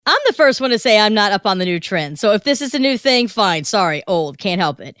the first one to say I'm not up on the new trend. So if this is a new thing, fine. Sorry, old. Can't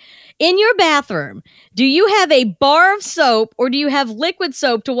help it. In your bathroom, do you have a bar of soap or do you have liquid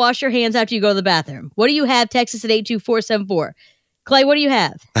soap to wash your hands after you go to the bathroom? What do you have? Text us at 82474. Clay, what do you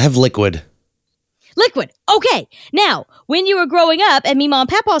have? I have liquid. Liquid. Okay. Now, when you were growing up at Mima and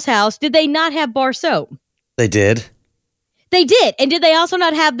Papa's house, did they not have bar soap? They did. They did. And did they also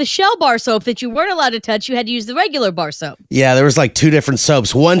not have the shell bar soap that you weren't allowed to touch? You had to use the regular bar soap. Yeah, there was like two different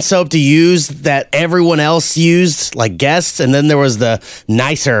soaps. One soap to use that everyone else used, like guests, and then there was the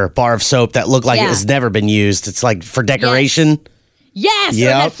nicer bar of soap that looked like it has never been used. It's like for decoration. Yes, or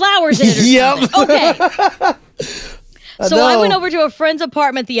it had flowers in it or something. Okay. So I went over to a friend's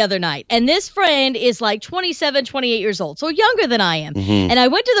apartment the other night, and this friend is like 27, 28 years old, so younger than I am. And I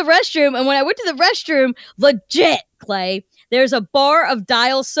went to the restroom, and when I went to the restroom, legit, Clay, there's a bar of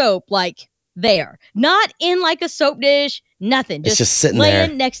Dial soap, like there. Not in like a soap dish, nothing. It's just sitting laying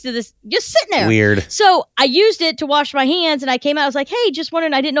there. next to this, just sitting there. Weird. So I used it to wash my hands, and I came out, I was like, hey, just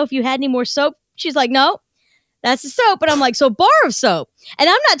wondering, I didn't know if you had any more soap. She's like, no, that's the soap. And I'm like, so bar of soap. And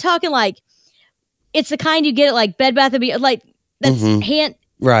I'm not talking like, it's the kind you get at like Bed Bath & Beyond, like that's hand.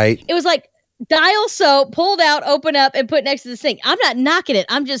 Right. It was like Dial soap pulled out, open up, and put next to the sink. I'm not knocking it.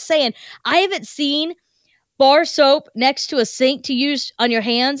 I'm just saying I haven't seen bar soap next to a sink to use on your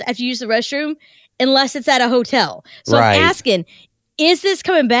hands after you use the restroom unless it's at a hotel. So I'm asking, is this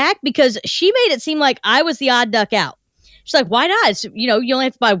coming back? Because she made it seem like I was the odd duck out. She's like, why not? It's, you only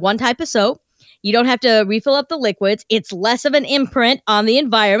have to buy one type of soap. You don't have to refill up the liquids. It's less of an imprint on the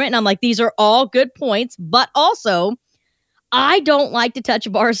environment. And I'm like, these are all good points. But also, I don't like to touch a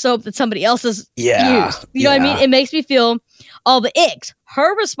bar of soap that somebody else has used. You know what I mean? It makes me feel all the icks.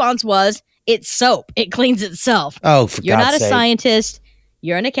 Her response was, it's soap. It cleans itself. Oh, for You're God's not a sake. scientist.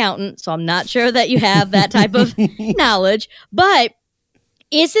 You're an accountant. So I'm not sure that you have that type of knowledge. But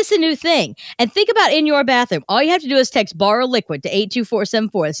is this a new thing? And think about in your bathroom. All you have to do is text bar or liquid to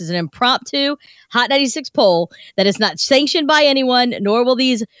 82474. This is an impromptu Hot 96 poll that is not sanctioned by anyone, nor will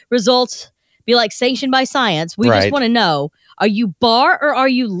these results be like sanctioned by science. We just want to know, are you bar or are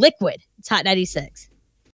you liquid? It's Hot 96.